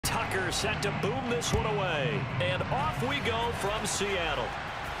they're set to boom this one away. And off we go from Seattle.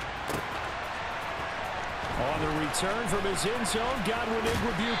 On the return from his end zone, Godwin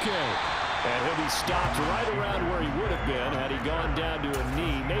Igwebuike. And he'll be stopped right around where he would have been had he gone down to a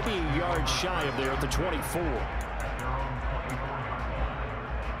knee, maybe a yard shy of there at the 24.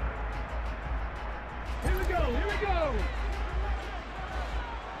 Here we go, here we go.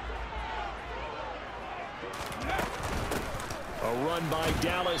 A run by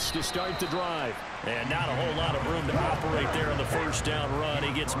Dallas to start the drive. And not a whole lot of room to operate there on the first down run.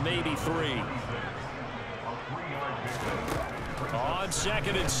 He gets maybe 3. On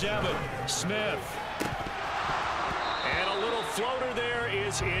 2nd and 7, Smith. And a little floater there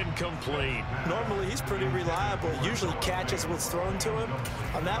is incomplete. Normally, he's pretty reliable. Usually catches what's thrown to him.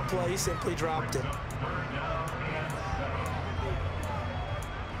 On that play, he simply dropped it.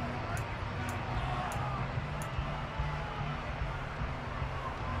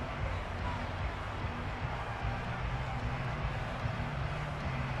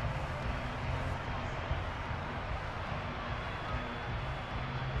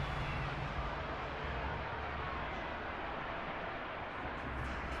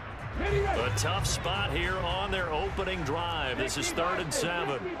 A tough spot here on their opening drive. This is 3rd and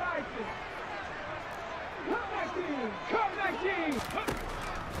 7.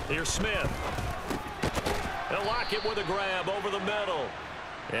 Here's Smith. They'll lock it with a grab over the middle.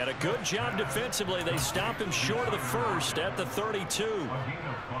 And a good job defensively. They stop him short of the first at the 32.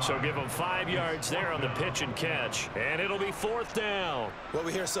 So give him 5 yards there on the pitch and catch. And it'll be 4th down. Well,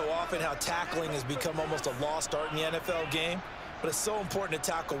 we hear so often how tackling has become almost a lost art in the NFL game. But it's so important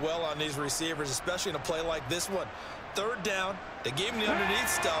to tackle well on these receivers, especially in a play like this one. 3rd down, they gave him the underneath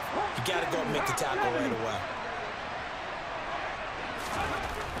stuff. You got to go and make the tackle right away.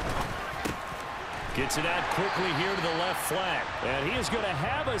 Gets it out quickly here to the left flat. And he is going to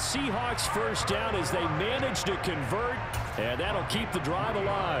have a Seahawks first down as they manage to convert. And that'll keep the drive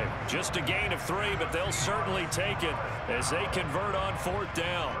alive. Just a gain of 3, but they'll certainly take it as they convert on 4th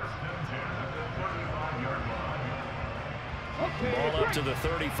down. Ball up to the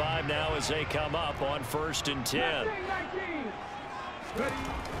 35 now as they come up on 1st and 10.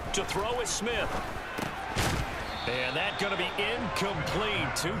 To throw is Smith. And that's going to be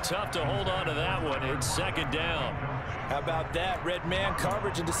incomplete. Too tough to hold on to that one. It's 2nd down. How about that? Red man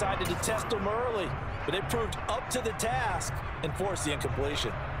coverage and decided to test him early. But they proved up to the task and forced the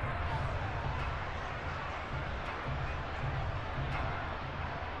incompletion.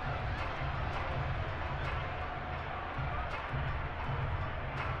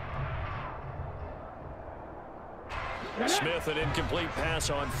 Smith, an incomplete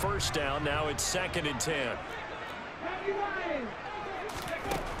pass on 1st down. Now it's 2nd and 10.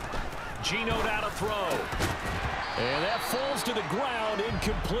 Geno out to throw. And that falls to the ground,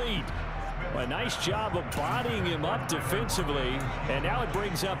 incomplete. A nice job of bodying him up defensively. And now it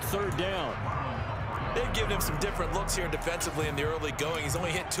brings up 3rd down. They've given him some different looks here defensively in the early going. He's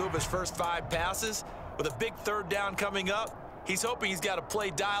only hit 2 of his first 5 passes. With a big 3rd down coming up, he's hoping he's got a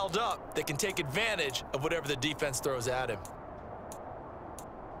play dialed up that can take advantage of whatever the defense throws at him.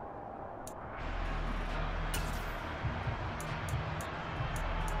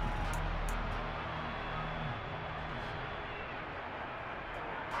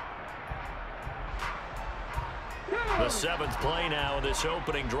 The 7th play now of this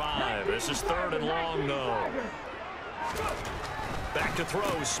opening drive. This is 3rd and long, though. Back to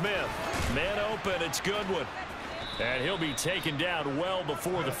throw, Smith. Man open, it's Goodwin. And he'll be taken down well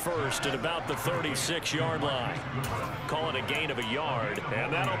before the first at about the 36-yard line. Call it a gain of a yard,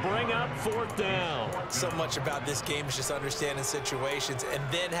 and that'll bring up 4th down. So much about this game is just understanding situations and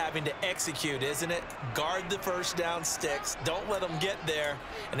then having to execute, isn't it? Guard the first down sticks. Don't let them get there.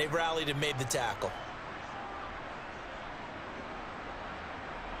 And they've rallied and made the tackle.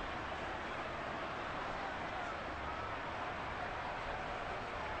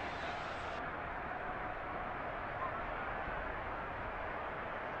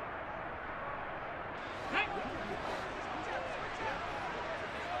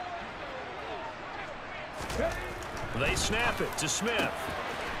 They snap it to Smith.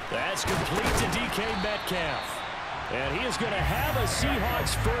 That's complete to DK Metcalf. And he is going to have a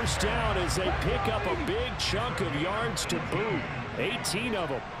Seahawks first down as they pick up a big chunk of yards to boot. 18 of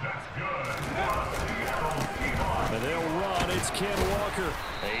them. And they'll run. It's Ken Walker.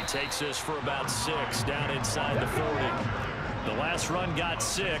 He takes this for about 6 down inside the 40. The last run got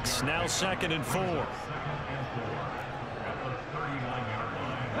 6. Now 2nd and 4.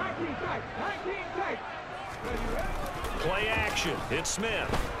 Play action. It's Smith.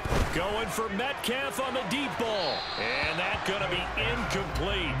 Going for Metcalf on the deep ball. And that's going to be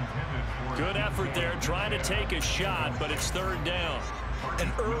incomplete. Good effort there trying to take a shot, but it's third down.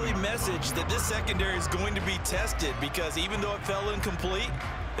 An early message that this secondary is going to be tested because even though it fell incomplete,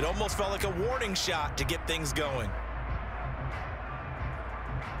 it almost felt like a warning shot to get things going.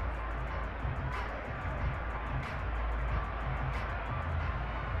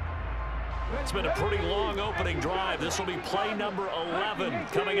 It's been a pretty long opening drive. This will be play number 11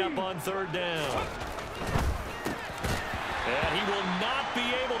 coming up on third down. And he will not be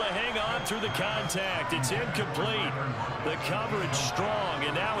able to hang on through the contact. It's incomplete. The coverage strong,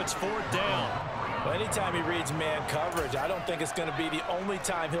 and now it's fourth down. Well, anytime he reads man coverage, I don't think it's going to be the only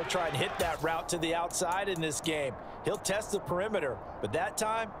time he'll try and hit that route to the outside in this game. He'll test the perimeter, but that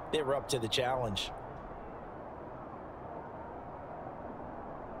time they were up to the challenge.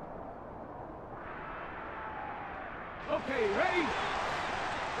 Okay, ready?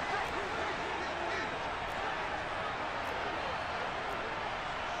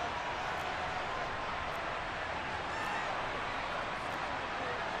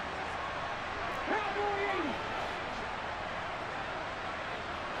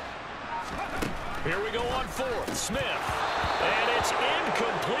 Here we go on fourth. Smith. And it's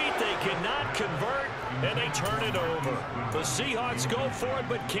incomplete. They cannot convert, and they turn it over. The Seahawks go for it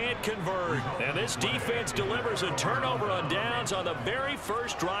but can't convert. And this defense delivers a turnover on downs on the very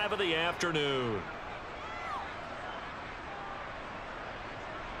first drive of the afternoon.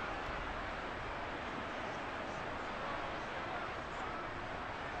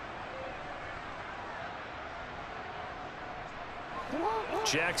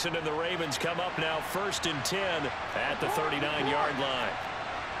 Jackson and the Ravens come up now 1st and 10 at the 39-yard line.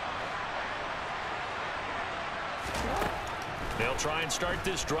 They'll try and start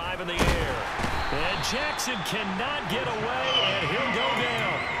this drive in the air. And Jackson cannot get away, and he'll go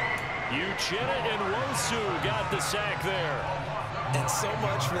down. Uchenna and Wosu got the sack there. And so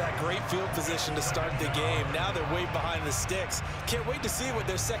much for that great field position to start the game. Now they're way behind the sticks. Can't wait to see what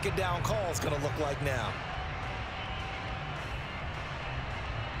their second down call is going to look like now.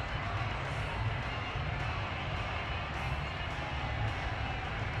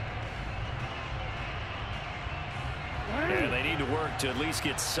 And they need to work to at least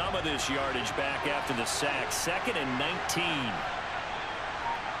get some of this yardage back after the sack. 2nd and 19.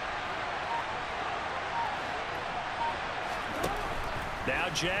 Now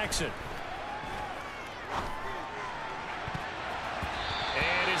Jackson.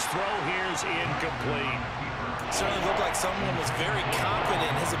 And his throw here is incomplete. Certainly looked like someone was very confident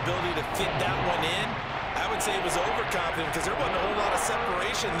in his ability to fit that one in. I would say he was overconfident because there wasn't a whole lot of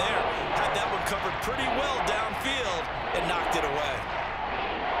separation there. Had that one covered pretty well downfield and knocked it away.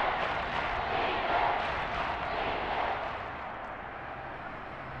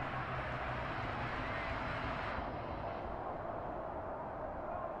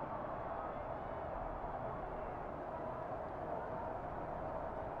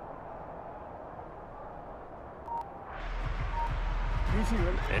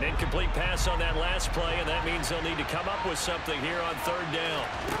 An incomplete pass on that last play, and that means they'll need to come up with something here on third down.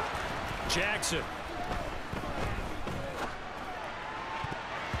 Jackson.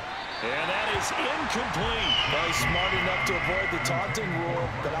 And that is incomplete. Well, he's smart enough to avoid the taunting rule,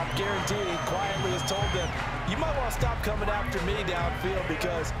 but I'm guaranteed he quietly has told them, you might want to stop coming after me downfield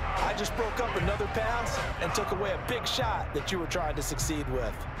because I just broke up another pass and took away a big shot that you were trying to succeed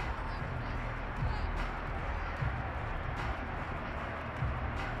with.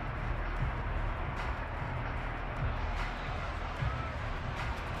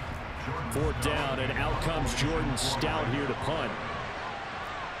 Fourth down, and out comes Jordan Stout here to punt.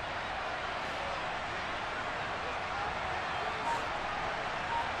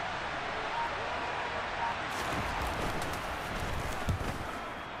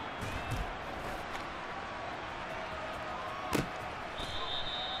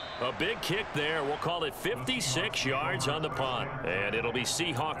 A big kick there. We'll call it 56 yards on the punt. And it'll be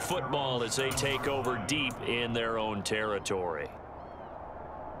Seahawk football as they take over deep in their own territory.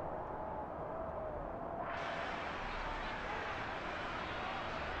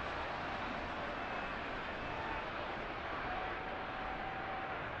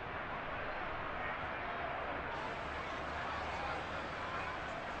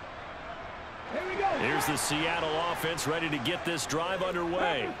 Here's the Seattle offense ready to get this drive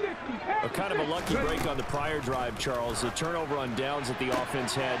underway. A kind of a lucky break on the prior drive, Charles. The turnover on downs that the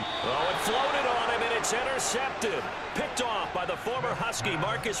offense had Oh, it floated on him, and it's intercepted. Picked off by the former Husky,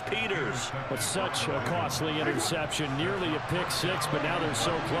 Marcus Peters. But such a costly interception, nearly a pick six, but now they're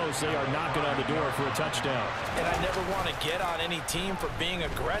so close they are knocking on the door for a touchdown. And I never want to get on any team for being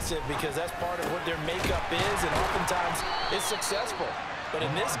aggressive because that's part of what their makeup is, and oftentimes it's successful. But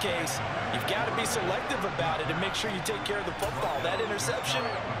in this case, you've got to be selective about it and make sure you take care of the football. That interception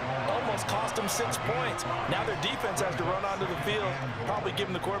almost cost them 6 points. Now their defense has to run onto the field, probably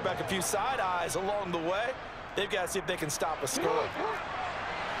giving the quarterback a few side eyes along the way. They've got to see if they can stop a score.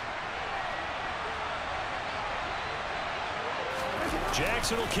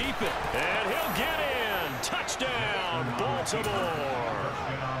 Jackson will keep it, and he'll get in. Touchdown, Baltimore.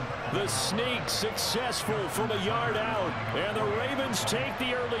 The sneak successful from a yard out, and the Ravens take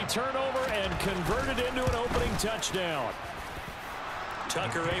the early turnover and convert it into an opening touchdown.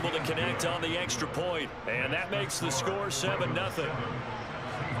 Tucker able to connect on the extra point, and that makes the score 7-0.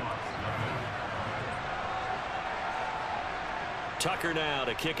 Tucker now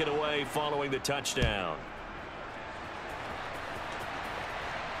to kick it away following the touchdown.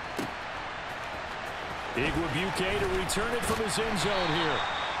 Igwebuike to return it from his end zone here.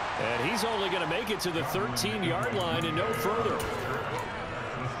 And he's only going to make it to the 13-yard line and no further.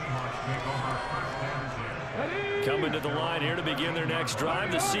 Coming to the line here to begin their next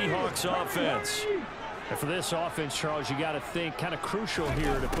drive, the Seahawks offense. And for this offense, Charles, you got to think kind of crucial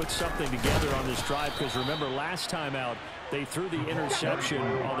here to put something together on this drive, because remember last time out they threw the interception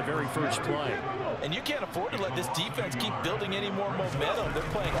on the very first play. And you can't afford to let this defense keep building any more momentum. They're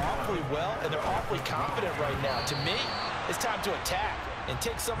playing awfully well, and they're awfully confident right now. To me, it's time to attack and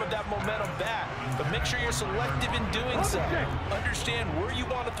take some of that momentum back. But make sure you're selective in doing so. Understand where you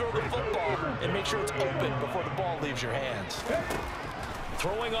want to throw the football and make sure it's open before the ball leaves your hands.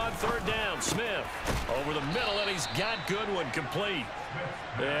 Throwing on third down, Smith over the middle, and he's got Goodwin complete.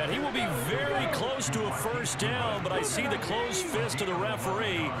 And he will be very close to a first down, but I see the closed fist of the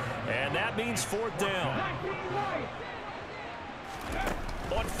referee, and that means fourth down.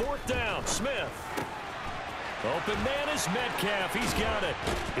 On fourth down, Smith. Open man is Metcalf. He's got it.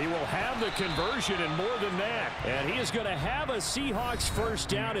 He will have the conversion and more than that. And he is going to have a Seahawks first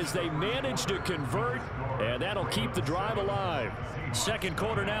down as they manage to convert, and that'll keep the drive alive. Second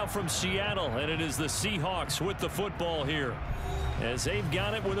quarter now from Seattle, and it is the Seahawks with the football here as they've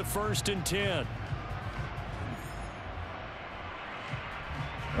got it with a 1st and 10.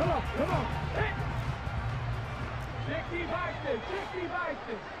 Come on, come on. Hey. Check these boxes, check these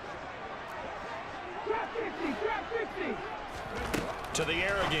boxes. Drop 50, drop 50. To the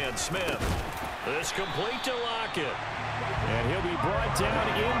air again, Smith. This complete to Lockett. And he'll be brought down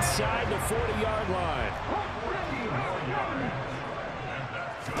inside the 40-yard line.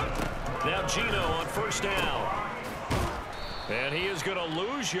 Now Gino on first down. And he is going to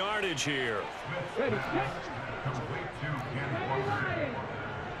lose yardage here. Ready,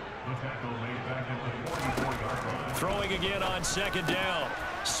 Throwing again on second down.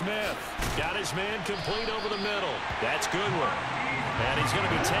 Smith got his man complete over the middle. That's Goodwin. And he's going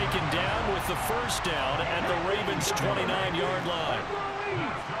to be taken down with the first down at the Ravens' 29-yard line.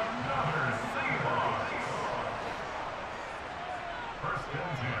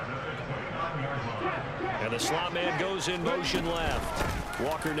 And the slot man goes in motion left.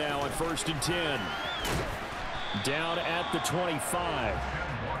 Walker now on 1st and 10. Down at the 25.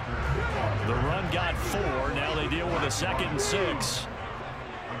 The run got 4. Now they deal with a 2nd and 6.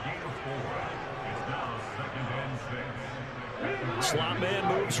 Slot man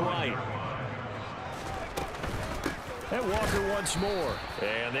moves right. And Walker once more.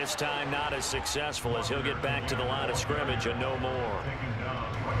 And this time not as successful as he'll get back to the line of scrimmage and no more.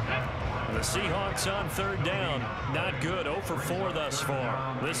 And the Seahawks on third down. Not good. 0 for 4 thus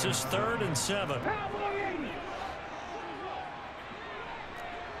far. This is 3rd and 7.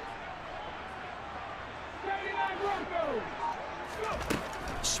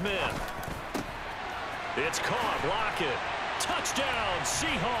 Smith. It's caught. Lockett. Touchdown,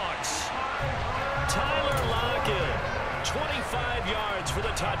 Seahawks. Tyler Lockett, 25 yards for the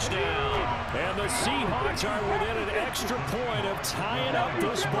touchdown. And the Seahawks are within an extra point of tying up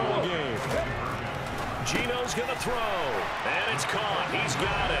this ball game. Gino's going to throw, and it's caught. He's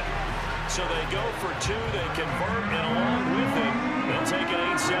got it. So they go for 2. They convert, and along with it, they'll take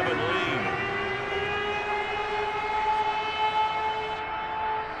an 8-7 lead.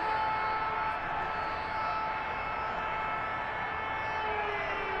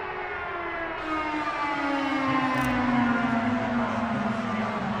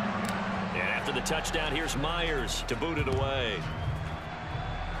 Touchdown. Here's Myers to boot it away.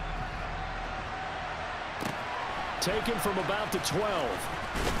 Taken from about the 12.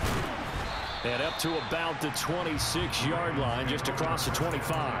 And up to about the 26-yard line, just across the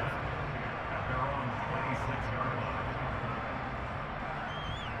 25.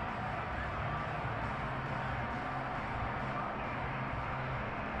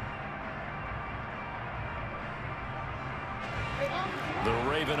 The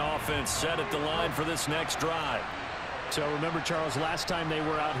Raven offense set at the line for this next drive. So remember, Charles, last time they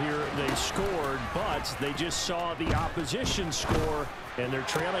were out here, they scored, but they just saw the opposition score, and they're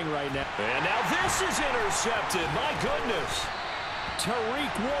trailing right now. And now this is intercepted. My goodness.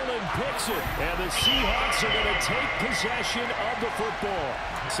 Tariq Woolen picks it, and the Seahawks are going to take possession of the football.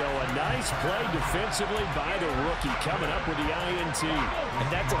 So a nice play defensively by the rookie, coming up with the INT. And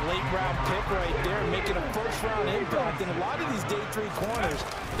that's a late-round pick right there, making a first-round impact. And a lot of these day 3 corners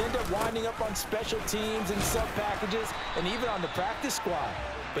end up winding up on special teams and sub-packages and even on the practice squad.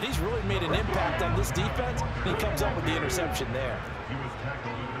 But he's really made an impact on this defense, and he comes up with the interception there. He was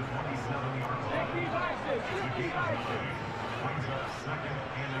tackled at the 27-yard line.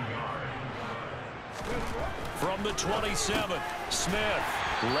 From the 27, Smith.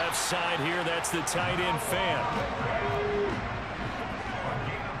 Left side here, that's the tight end Fant.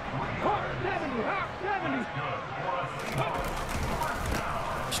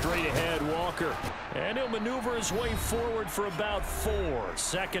 Straight ahead, Walker. And he'll maneuver his way forward for about 4.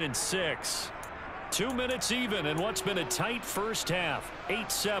 2nd and 6. 2 minutes even in what's been a tight first half.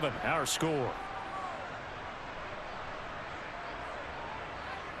 8-7, our score.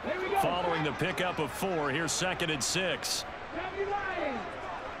 Following the pickup of 4, here's 2nd and 6.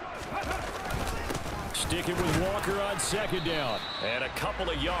 Sticking with Walker on 2nd down. And a couple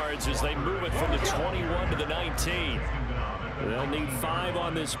of yards as they move it from the 21 to the 19. They'll need 5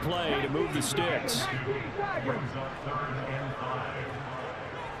 on this play to move the sticks.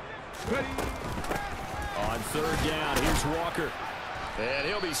 On 3rd down, here's Walker. And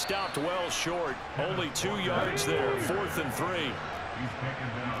he'll be stopped well short. Only 2 yards there. 4th and 3. He's taken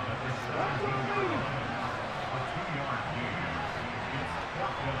down at the 17-yard line. A 2-yard gain. It's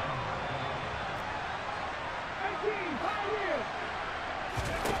 4th down.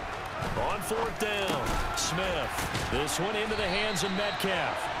 On 4th down, Smith. This one into the hands of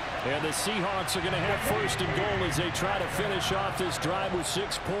Metcalf. And the Seahawks are going to have 1st and goal as they try to finish off this drive with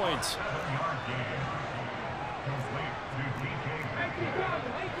 6 points. 7-yard gain. Complete to DK.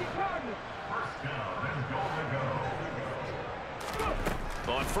 First down and goal to go.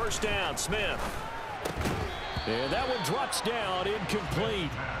 On 1st down, Smith. And that one drops down,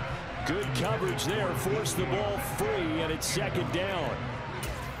 incomplete. Good coverage there, forced the ball free, and it's 2nd down.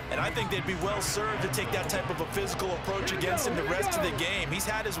 And I think they'd be well served to take that type of a physical approach against him the rest of the game. He's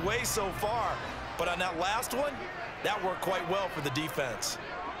had his way so far, but on that last one, that worked quite well for the defense.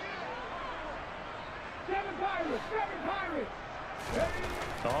 7 Pirates.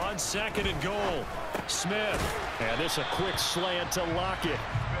 On 2nd and goal, Smith. And this a quick slant to Lockett.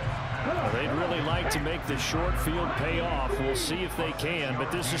 They'd really like to make the short field pay off. We'll see if they can,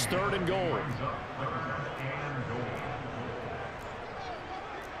 but this is 3rd and goal.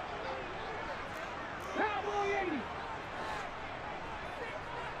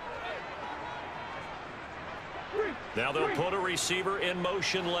 Now they'll put a receiver in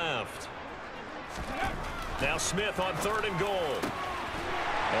motion left. Now Smith on 3rd and goal.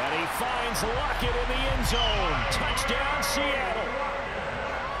 And he finds Lockett in the end zone. Touchdown, Seattle.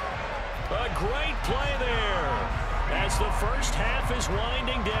 A great play there as the first half is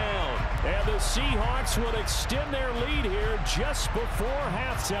winding down. And the Seahawks will extend their lead here just before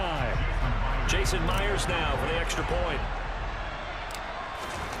halftime. Jason Myers now for the extra point.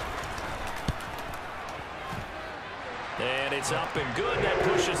 And it's up and good. That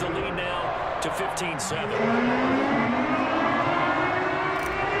pushes the lead now to 15-7.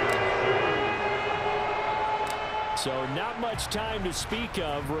 So not much time to speak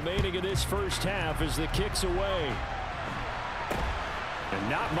of remaining in this first half as the kick's away. And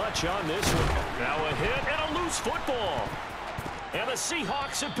not much on this one. Now a hit and a loose football. And the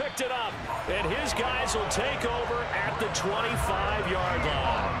Seahawks have picked it up. And his guys will take over at the 25-yard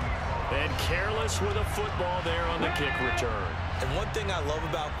line. And careless with a football there on the kick return. And one thing I love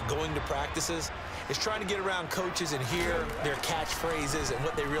about going to practices is trying to get around coaches and hear their catchphrases and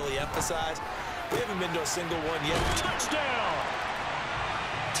what they really emphasize. We haven't been to a single one yet. Touchdown!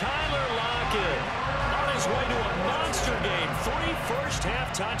 Tyler Lockett on his way to a monster game. 3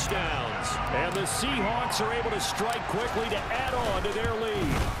 first-half touchdowns. And the Seahawks are able to strike quickly to add on to their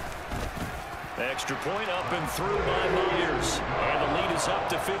lead. Extra point up and through by Myers. And the lead is up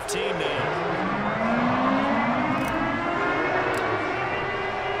to 15 now.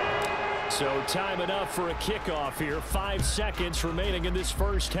 So time enough for a kickoff here. 5 seconds remaining in this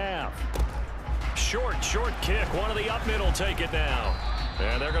first half. Short kick. One of the up middle take it now.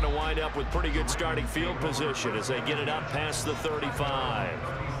 And they're going to wind up with pretty good starting field position as they get it up past the 35.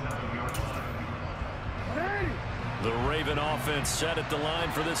 The Raven offense set at the line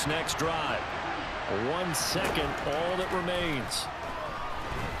for this next drive. 1 second, all that remains.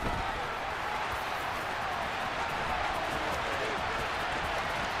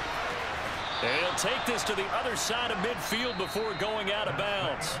 And he'll take this to the other side of midfield before going out of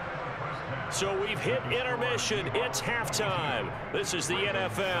bounds. So we've hit intermission. It's halftime. This is the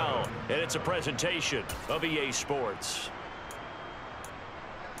NFL, and it's a presentation of EA Sports.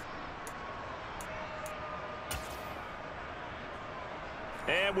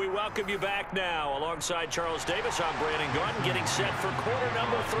 And we welcome you back now. Alongside Charles Davis, I'm Brandon Gaudin, getting set for quarter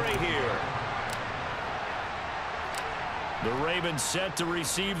number 3 here. The Ravens set to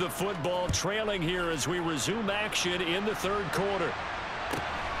receive the football, trailing here as we resume action in the third quarter.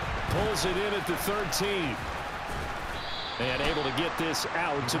 Pulls it in at the 13. And able to get this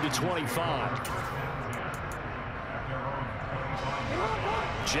out to the 25.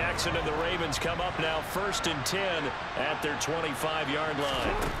 Jackson and the Ravens come up now 1st and 10 at their 25-yard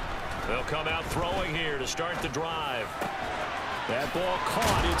line. They'll come out throwing here to start the drive. That ball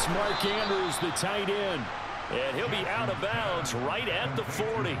caught. It's Mark Andrews, the tight end. And he'll be out of bounds right at the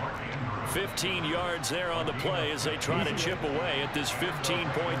 40. 15 yards there on the play as they try to chip away at this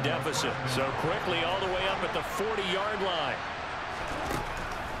 15-point deficit. So quickly all the way up at the 40-yard line.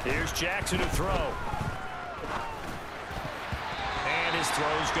 Here's Jackson to throw. And his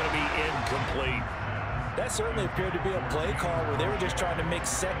throw's going to be incomplete. That certainly appeared to be a play call where they were just trying to make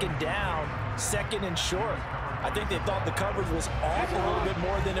second down, second and short. I think they thought the coverage was off a little bit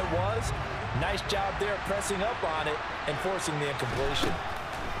more than it was. Nice job there pressing up on it and forcing the incompletion.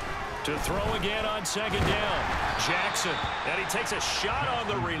 To throw again on second down. Jackson. And he takes a shot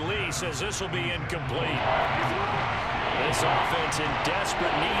on the release as this will be incomplete. This offense in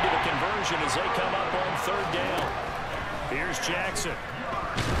desperate need of a conversion as they come up on third down. Here's Jackson.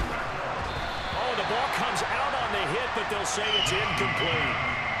 Oh, the ball comes out on the hit, but they'll say it's incomplete.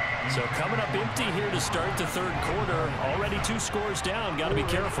 So coming up empty here to start the third quarter. Already 2 scores down. Got to be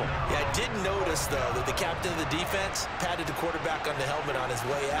careful. Yeah, I did notice, though, that the captain of the defense patted the quarterback on the helmet on his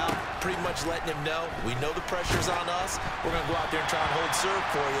way out, pretty much letting him know, we know the pressure's on us. We're going to go out there and try and hold serve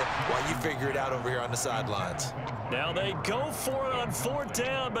for you while you figure it out over here on the sidelines. Now they go for it on 4th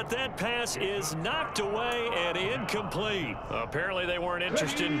down, but that pass is knocked away and incomplete. Apparently they weren't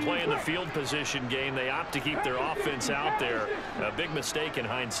interested in playing the field position game. They opt to keep their offense out there. A big mistake in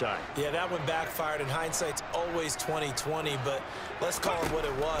hindsight. Yeah, that one backfired. In hindsight's always 20/20, but let's call it what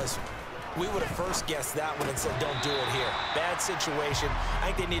it was. We would have first guessed that one and said, don't do it here. Bad situation.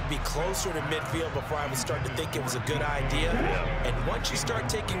 I think they need to be closer to midfield before I would start to think it was a good idea. Yeah. And once you start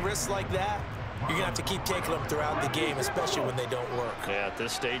taking risks like that, you're going to have to keep taking them throughout the game, especially when they don't work. Yeah, at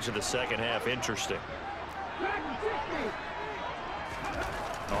this stage of the second half, interesting.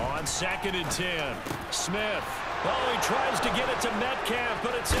 On 2nd and 10, Smith. Oh, he tries to get it to Metcalf,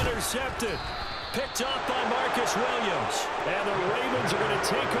 but it's intercepted. Picked up by Marcus Williams. And the Ravens are going to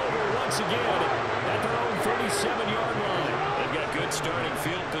take over once again at their own 37-yard line. They've got good starting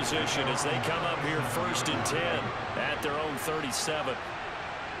field position as they come up here 1st and 10 at their own 37.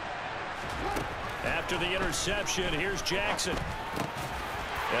 After the interception, here's Jackson.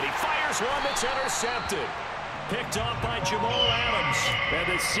 And he fires one that's intercepted. Picked off by Jamal Adams. And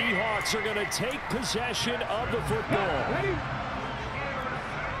the Seahawks are going to take possession of the football.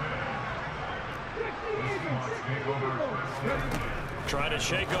 Trying to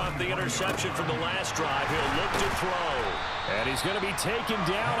shake off the interception from the last drive. He'll look to throw. And he's going to be taken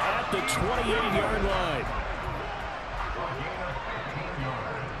down at the 28-yard line.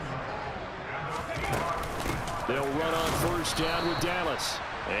 They'll run on 1st down with Dallas.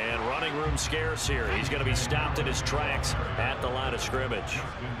 And running room scarce here. He's going to be stopped in his tracks at the line of scrimmage.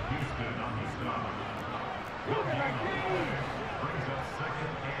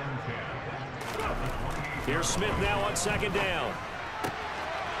 Here's Smith now on 2nd down.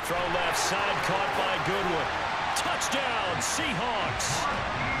 Throw left side, caught by Goodwin. Touchdown, Seahawks.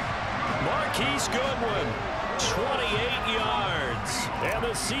 Marquise Goodwin, 28 yards. And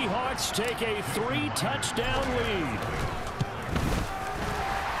the Seahawks take a 3-touchdown lead.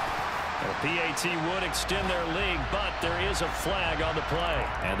 The PAT would extend their lead, but there is a flag on the play.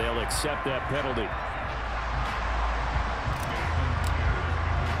 And they'll accept that penalty.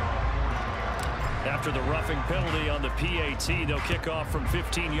 After the roughing penalty on the PAT, they'll kick off from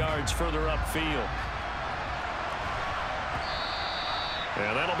 15 yards further upfield.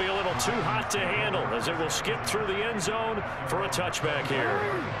 And that'll be a little too hot to handle as it will skip through the end zone for a touchback here.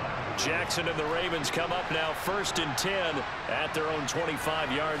 Jackson and the Ravens come up now 1st and 10 at their own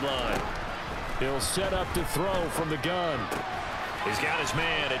 25-yard line. He'll set up to throw from the gun. He's got his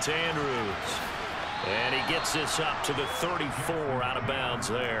man. It's Andrews. And he gets this up to the 34 out of bounds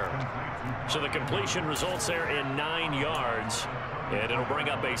there. So the completion results there in 9 yards. And it'll bring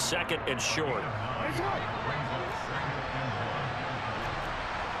up a 2nd and short.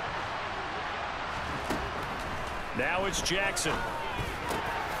 Now it's Jackson.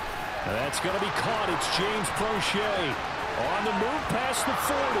 That's going to be caught. It's James Prochet on the move past the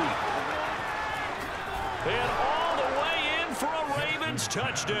 40. And all the way in for a Ravens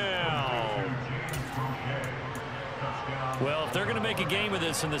touchdown. Well, if they're going to make a game of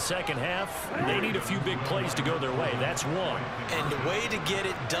this in the second half, they need a few big plays to go their way. That's one. And the way to get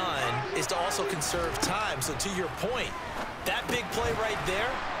it done is to also conserve time. So to your point, that big play right there,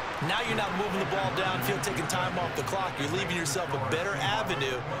 now you're not moving the ball downfield, taking time off the clock. You're leaving yourself a better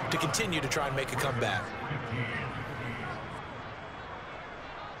avenue to continue to try and make a comeback.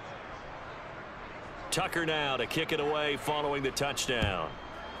 Tucker now to kick it away following the touchdown.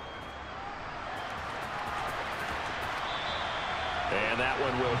 And that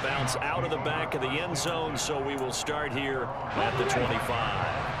one will bounce out of the back of the end zone, so we will start here at the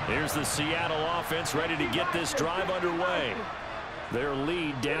 25. Here's the Seattle offense ready to get this drive underway. Their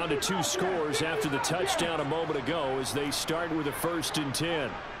lead down to 2 scores after the touchdown a moment ago as they start with a 1st and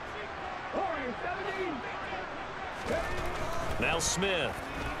 10. Now Smith.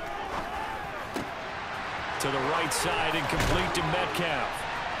 To the right side and complete to Metcalf.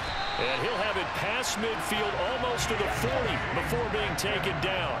 And he'll have it past midfield almost to the 40 before being taken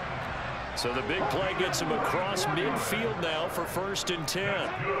down. So the big play gets him across midfield now for 1st and 10.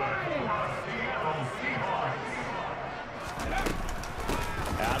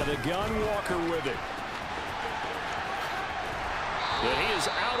 Out of the gun, Walker with it. And he is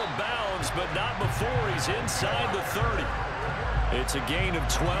out of bounds, but not before he's inside the 30. It's a gain of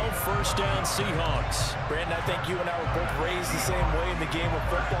 12, 1st down Seahawks. Brandon, I think you and I were both raised the same way in the game of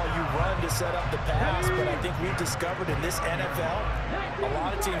football. You run to set up the pass, but I think we've discovered in this NFL, a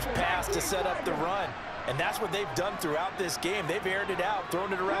lot of teams pass to set up the run. And that's what they've done throughout this game. They've aired it out,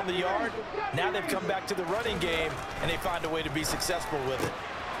 thrown it around the yard. Now they've come back to the running game, and they find a way to be successful with it.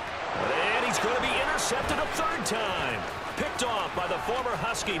 And he's going to be intercepted a 3rd time. Picked off by the former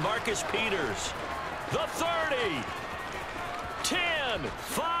Husky, Marcus Peters. The 30. 10,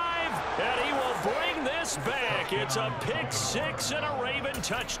 5, and he will bring this back. It's a pick 6 and a Raven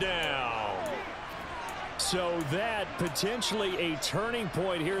touchdown. So that potentially a turning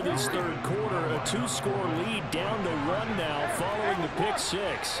point here this 3rd quarter. A 2-score lead down to 1 now following the pick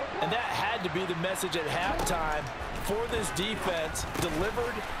 6. And that had to be the message at halftime for this defense,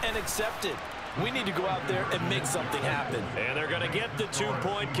 delivered and accepted. We need to go out there and make something happen. And they're going to get the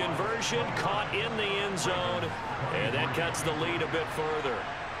 2-point conversion, caught in the end zone, and that cuts the lead a bit further.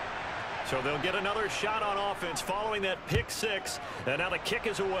 So they'll get another shot on offense following that pick 6, and now the kick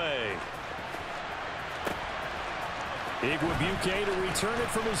is away. Igwebuike to return it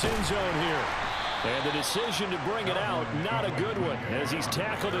from his end zone here. And the decision to bring it out, not a good one, as he's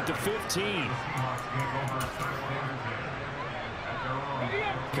tackled at the 15.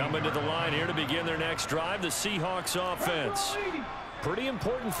 Coming to the line here to begin their next drive, the Seahawks offense. Pretty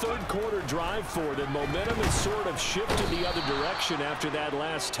important 3rd quarter drive for them. Momentum has sort of shifted the other direction after that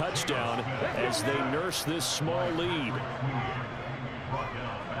last touchdown as they nurse this small lead.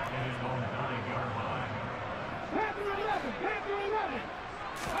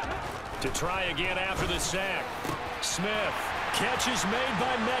 To try again after the sack. Smith. Catch is made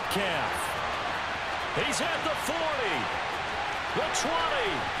by Metcalf. He's at the 40. The 20.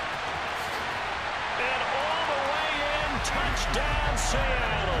 And all the way in. Touchdown,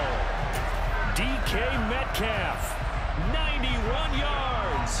 Seattle. DK Metcalf. 91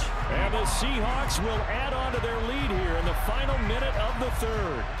 yards. And the Seahawks will add on to their lead here in the final minute of the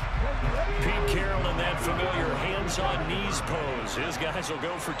 3rd. Pete Carroll in that familiar hands-on-knees pose. His guys will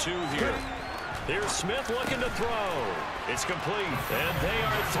go for 2 here. Here's Smith looking to throw. It's complete. And they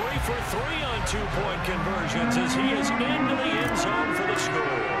are 3 for 3 on 2-point conversions as he is into the end zone for the score.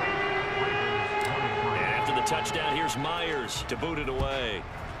 And after the touchdown, here's Myers to boot it away.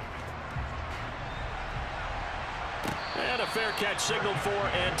 And a fair catch signaled for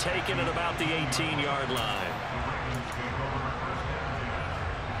and taken at about the 18-yard line.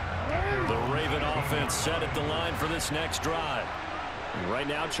 The Raven offense set at the line for this next drive. Right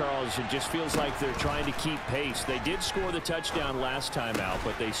now, Charles, it just feels like they're trying to keep pace. They did score the touchdown last time out,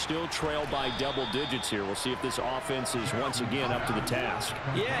 but they still trail by double digits here. We'll see if this offense is once again up to the task.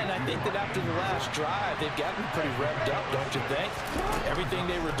 Yeah, and I think that after the last drive, they've gotten pretty revved up, don't you think? Everything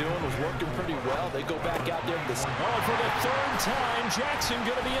they were doing was working pretty well. They go back out there with this. Oh, for the third time, Jackson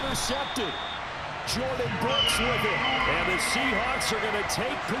going to be intercepted. Jordan Brooks with it. And the Seahawks are going to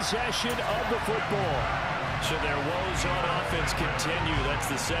take possession of the football. So their woes on offense continue. That's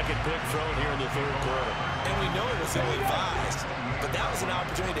the second pick thrown here in the third quarter. And we know it was ill-advised, but that was an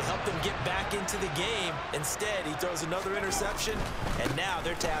opportunity to help them get back into the game. Instead, he throws another interception, and now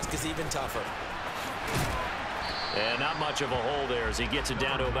their task is even tougher. And not much of a hole there as he gets it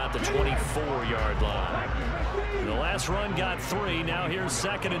down to about the 24-yard line. The last run got 3. Now here's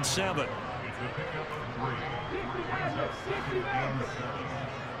 2nd and 7.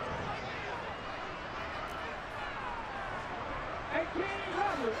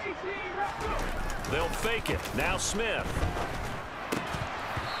 They'll fake it. Now Smith.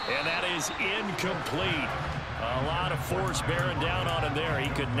 And that is incomplete. A lot of force bearing down on him there. He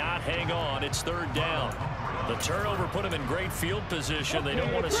could not hang on. It's 3rd down. The turnover put him in great field position. They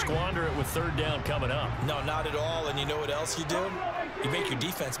don't want to squander it with 3rd down coming up. No, not at all. And you know what else you do? You make your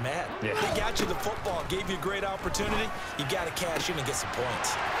defense mad. Yeah. They got you the football, gave you a great opportunity. You got to cash in and get some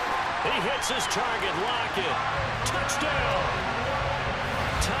points. He hits his target. Lockett. Touchdown.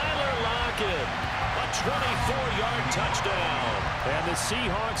 Tyler Lockett. A 24-yard touchdown. And the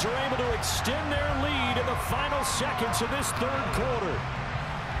Seahawks are able to extend their lead in the final seconds of this 3rd quarter.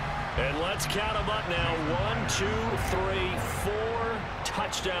 And let's count them up now. 1, 2, 3, 4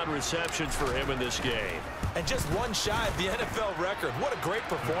 touchdown receptions for him in this game. And just one shy of the NFL record. What a great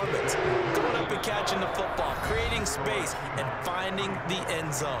performance. Going up and catching the football, creating space, and finding the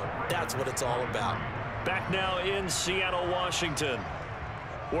end zone. That's what it's all about. Back now in Seattle, Washington,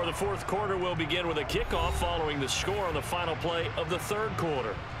 where the 4th quarter will begin with a kickoff following the score on the final play of the 3rd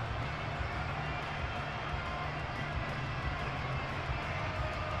quarter.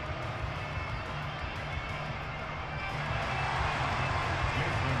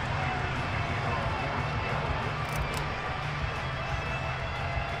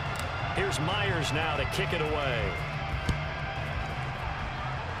 Here's Myers now to kick it away.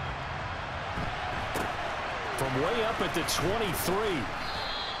 From way up at the 23.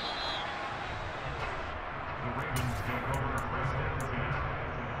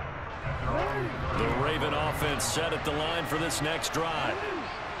 The Raven offense set at the line for this next drive.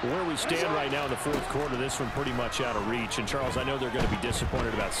 Where we stand right now in the 4th quarter, this one pretty much out of reach. And, Charles, I know they're going to be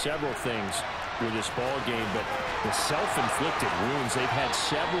disappointed about several things with this ball game, but the self-inflicted wounds, they've had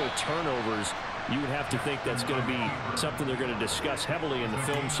several turnovers. You would have to think that's going to be something they're going to discuss heavily in the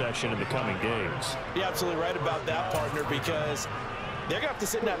film session in the coming days. You're absolutely right about that, partner, because they're going to have to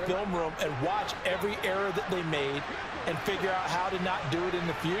sit in that film room and watch every error that they made and figure out how to not do it in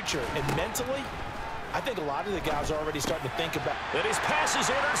the future. And mentally, I think a lot of the guys are already starting to think about that. His pass is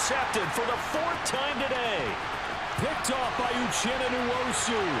intercepted for the 4th time today. Picked off by Uchenna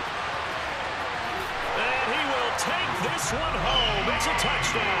Nwosu. And he will take this one home. It's a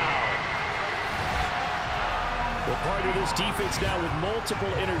touchdown. Well, part of this defense now with multiple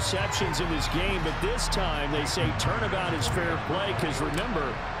interceptions in this game, but this time they say turnabout is fair play because,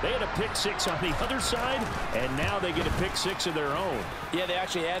 remember, they had a pick-6 on the other side, and now they get a pick-6 of their own. Yeah, they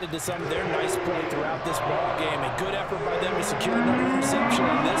actually added to some of their nice play throughout this ball game. A good effort by them to secure another interception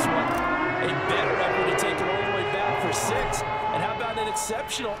on this one. A better effort to take it all the way back for 6. And how about an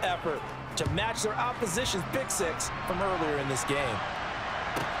exceptional effort to match their opposition's pick-6 from earlier in this game?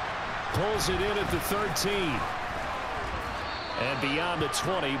 Pulls it in at the 13. And beyond the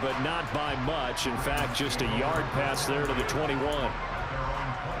 20, but not by much. In fact, just a yard pass there to the 21.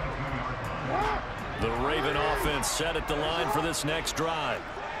 The Raven offense set at the line for this next drive.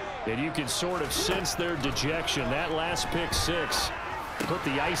 And you can sort of sense their dejection. That last pick-6 put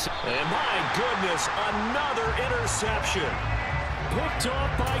the ice. And my goodness, another interception. Picked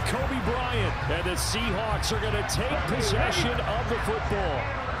off by Kobe Bryant. And the Seahawks are going to take possession of the football.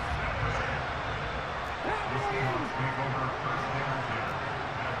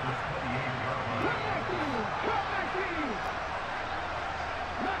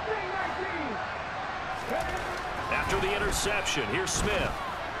 After the interception, here's Smith.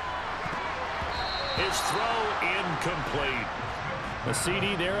 His throw incomplete. A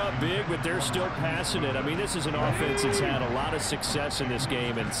CD, they're up big, but they're still passing it. I mean, this is an offense that's had a lot of success in this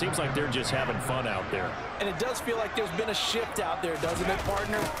game, and it seems like they're just having fun out there. And it does feel like there's been a shift out there, doesn't it,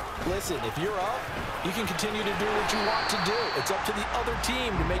 partner? Listen, if you're up, you can continue to do what you want to do. It's up to the other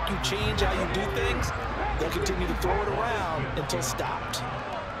team to make you change how you do things. They'll continue to throw it around until stopped.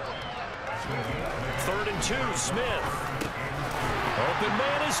 3rd and 2, Smith. Open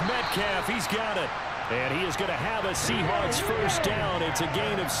man is Metcalf. He's got it. And he is going to have a Seahawks first down. It's a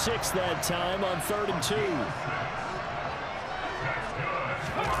gain of 6 that time on 3rd and 2.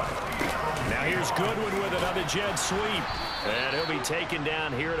 Now here's Goodwin with it on the jet sweep. And he'll be taken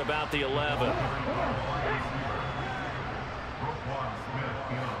down here at about the 11.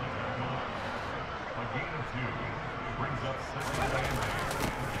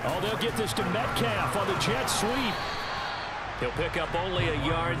 Oh, they'll get this to Metcalf on the jet sweep. He'll pick up only a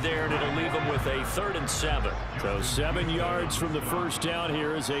yard there, and it'll leave him with a 3rd and 7. So 7 yards from the first down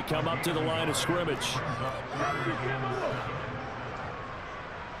here as they come up to the line of scrimmage.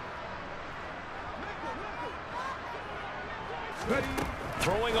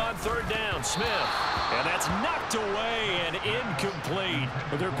 Throwing on 3rd down, Smith. And that's knocked away and incomplete.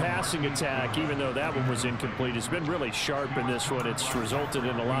 But their passing attack, even though that one was incomplete, has been really sharp in this one. It's resulted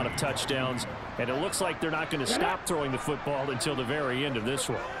in a lot of touchdowns, and it looks like they're not going to stop throwing the football until the very end of this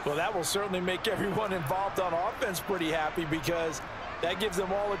one. Well, that will certainly make everyone involved on offense pretty happy because that gives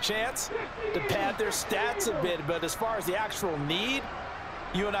them all a chance to pad their stats a bit. But as far as the actual need,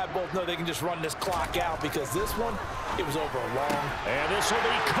 you and I both know they can just run this clock out because this one, it was over a long. And this will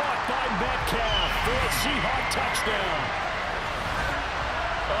be caught by Metcalf for a Seahawk touchdown.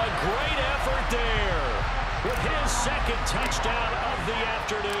 A great effort there with his 2nd touchdown of the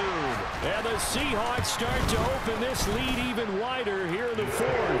afternoon. And the Seahawks start to open this lead even wider here in the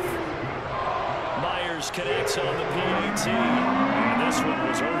 4th. Myers connects on the PAT. And this one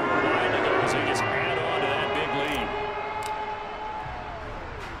was over a while ago as they just add on to that big lead.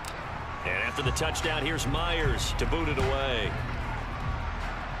 And after the touchdown, here's Myers to boot it away.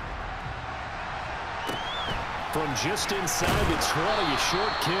 From just inside the 20, a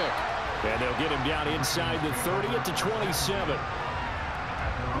short kick. And they'll get him down inside the 30 at the 27.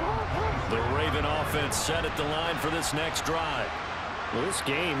 The Raven offense set at the line for this next drive. Well, this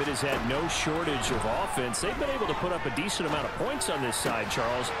game, it has had no shortage of offense. They've been able to put up a decent amount of points on this side,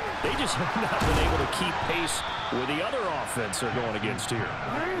 Charles. They just have not been able to keep pace with the other offense they're going against here.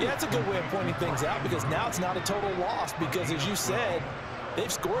 Yeah, that's a good way of pointing things out because now it's not a total loss because, as you said,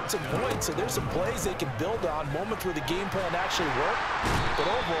 they've scored some points, so there's some plays they can build on, moments where the game plan actually worked. But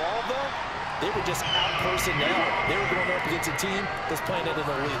overall, though, they were just out personnel. They were going up against a team that's playing at an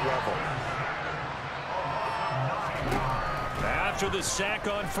elite level. After the sack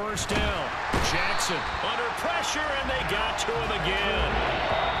on first down, Jackson under pressure, and they got to him again.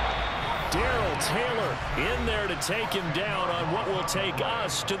 Darrell Taylor in there to take him down on what will take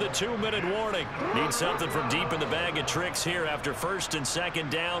us to the 2-minute warning. Need something from deep in the bag of tricks here after 1st and 2nd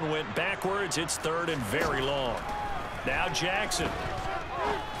down went backwards. It's 3rd and very long. Now Jackson.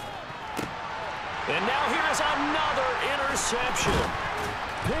 And now here is another interception.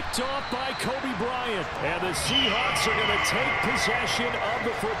 Picked off by Kobe Bryant. And the Seahawks are going to take possession of the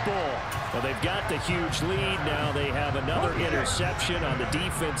football. Well, they've got the huge lead. Now they have another interception on the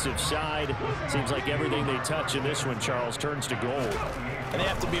defensive side. Seems like everything they touch in this one, Charles, turns to gold. And they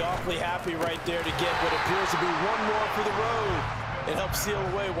have to be awfully happy right there to get what appears to be one more for the road. It helps seal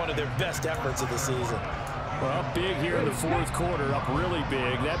away one of their best efforts of the season. Well, up big here in the 4th quarter, up really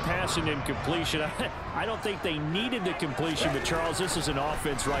big. That pass and incompletion, I don't think they needed the completion, but Charles, this is an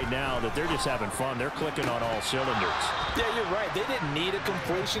offense right now that they're just having fun. They're clicking on all cylinders. Yeah, you're right. They didn't need a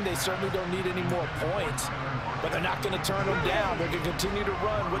completion. They certainly don't need any more points, but they're not going to turn them down. They're going to continue to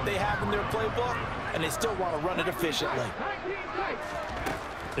run what they have in their playbook, and they still want to run it efficiently.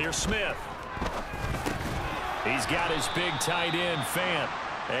 Here's Smith. He's got his big tight end, Fant.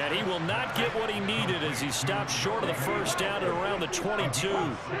 And he will not get what he needed as he stopped short of the first down at around the 22.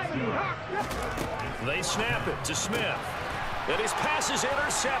 They snap it to Smith. And his pass is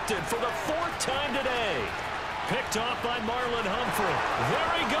intercepted for the 4th time today. Picked off by Marlon Humphrey.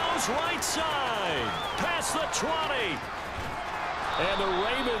 There he goes, right side. Past the 20. And the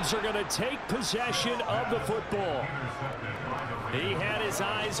Ravens are going to take possession of the football. He had his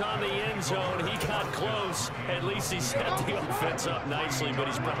eyes on the end zone. He got close. At least he set the offense up nicely, but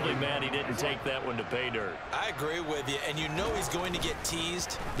he's probably mad he didn't take that one to pay dirt. I agree with you, and you know he's going to get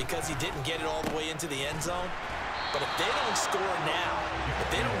teased because he didn't get it all the way into the end zone. But if they don't score now, if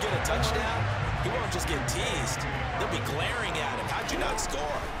they don't get a touchdown, he won't just get teased. They'll be glaring at him. How'd you not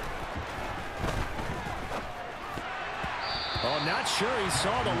score? Oh, I'm not sure he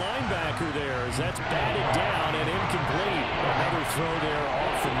saw the linebacker there as that's batted down and incomplete. Another throw there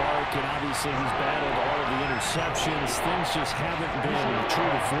off the mark, and obviously he's battled all of the interceptions. Things just haven't been true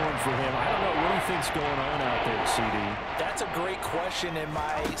to form for him. I don't know what he thinks going on out there, CD. That's a great question, and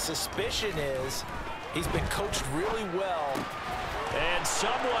my suspicion is he's been coached really well. And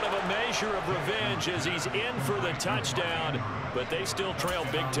somewhat of a measure of revenge as he's in for the touchdown, but they still trail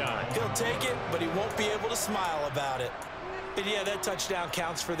big time. He'll take it, but he won't be able to smile about it. And yeah, that touchdown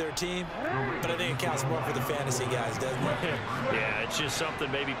counts for their team, but I think it counts more for the fantasy guys, doesn't it? Yeah, it's just something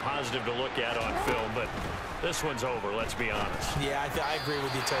maybe positive to look at on film, but this one's over, let's be honest. Yeah, I agree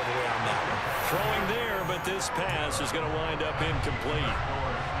with you totally on that one. Throwing there, but this pass is going to wind up incomplete.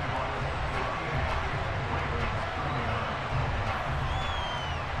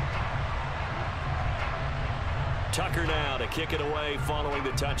 Tucker now to kick it away following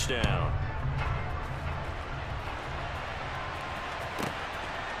the touchdown.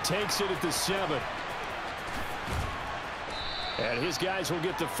 Takes it at the 7. And his guys will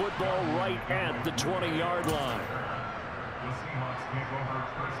get the football right at the 20-yard line. The Seahawks take over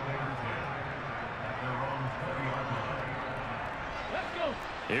first and 10 at their own 20-yard line. Let's go.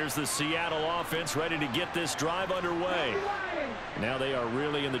 Here's the Seattle offense ready to get this drive underway. Now they are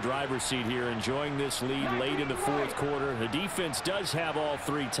really in the driver's seat here, enjoying this lead late in the fourth quarter. The defense does have all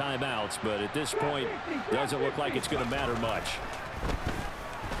 3 timeouts, but at this point, doesn't look like it's going to matter much.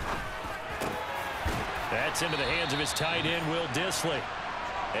 That's into the hands of his tight end, Will Dissly.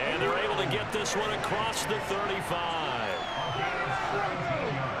 And they're able to get this one across the 35.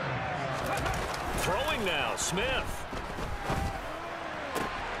 Throwing now, Smith.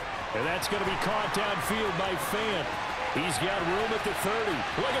 And that's going to be caught downfield by Fant. He's got room at the 30.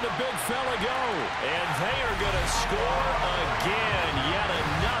 Look at the big fella go. And they are going to score again. Yet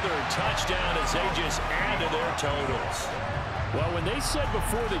another touchdown as they just add to their totals. Well, when they said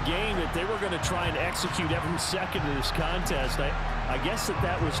before the game that they were going to try and execute every second of this contest, I guess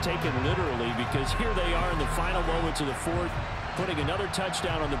that was taken literally, because here they are in the final moments of the fourth, putting another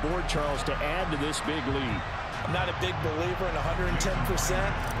touchdown on the board, Charles, to add to this big lead. I'm not a big believer in 110%,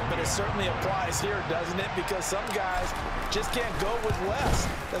 but it certainly applies here, doesn't it? Because some guys just can't go with less.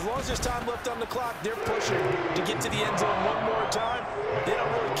 As long as there's time left on the clock, they're pushing to get to the end zone one more time. They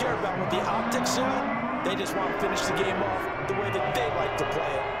don't really care about what the optics show. They just want to finish the game off the way that they like to play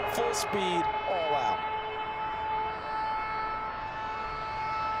it. Full speed, all out.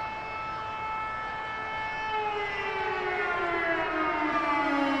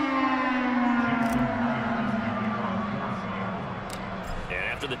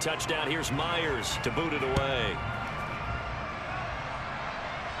 After the touchdown, here's Myers to boot it away.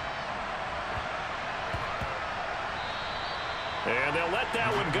 And they'll let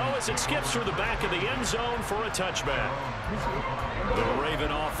that one go as it skips through the back of the end zone for a touchback. The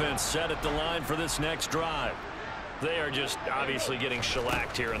Raven offense set at the line for this next drive. They are just obviously getting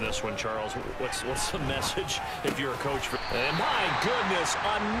shellacked here in this one, Charles. What's the message if you're a coach? And my goodness,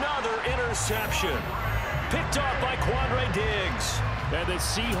 another interception. Picked off by Quandre Diggs. And the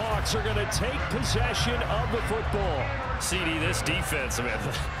Seahawks are going to take possession of the football. CD, this defense, man,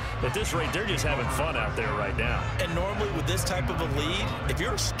 at this rate, they're just having fun out there right now. And normally with this type of a lead, if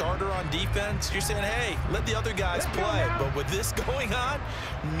you're a starter on defense, you're saying, hey, let the other guys play. But with this going on,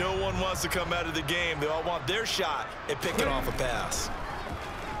 no one wants to come out of the game. They all want their shot at picking off a pass.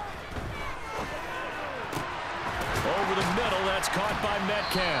 Over the middle, that's caught by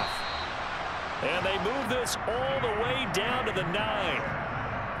Metcalf. And they move this all the way down to the 9.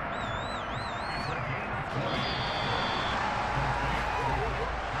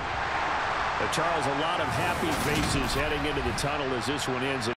 Charles, a lot of happy faces heading into the tunnel as this one ends.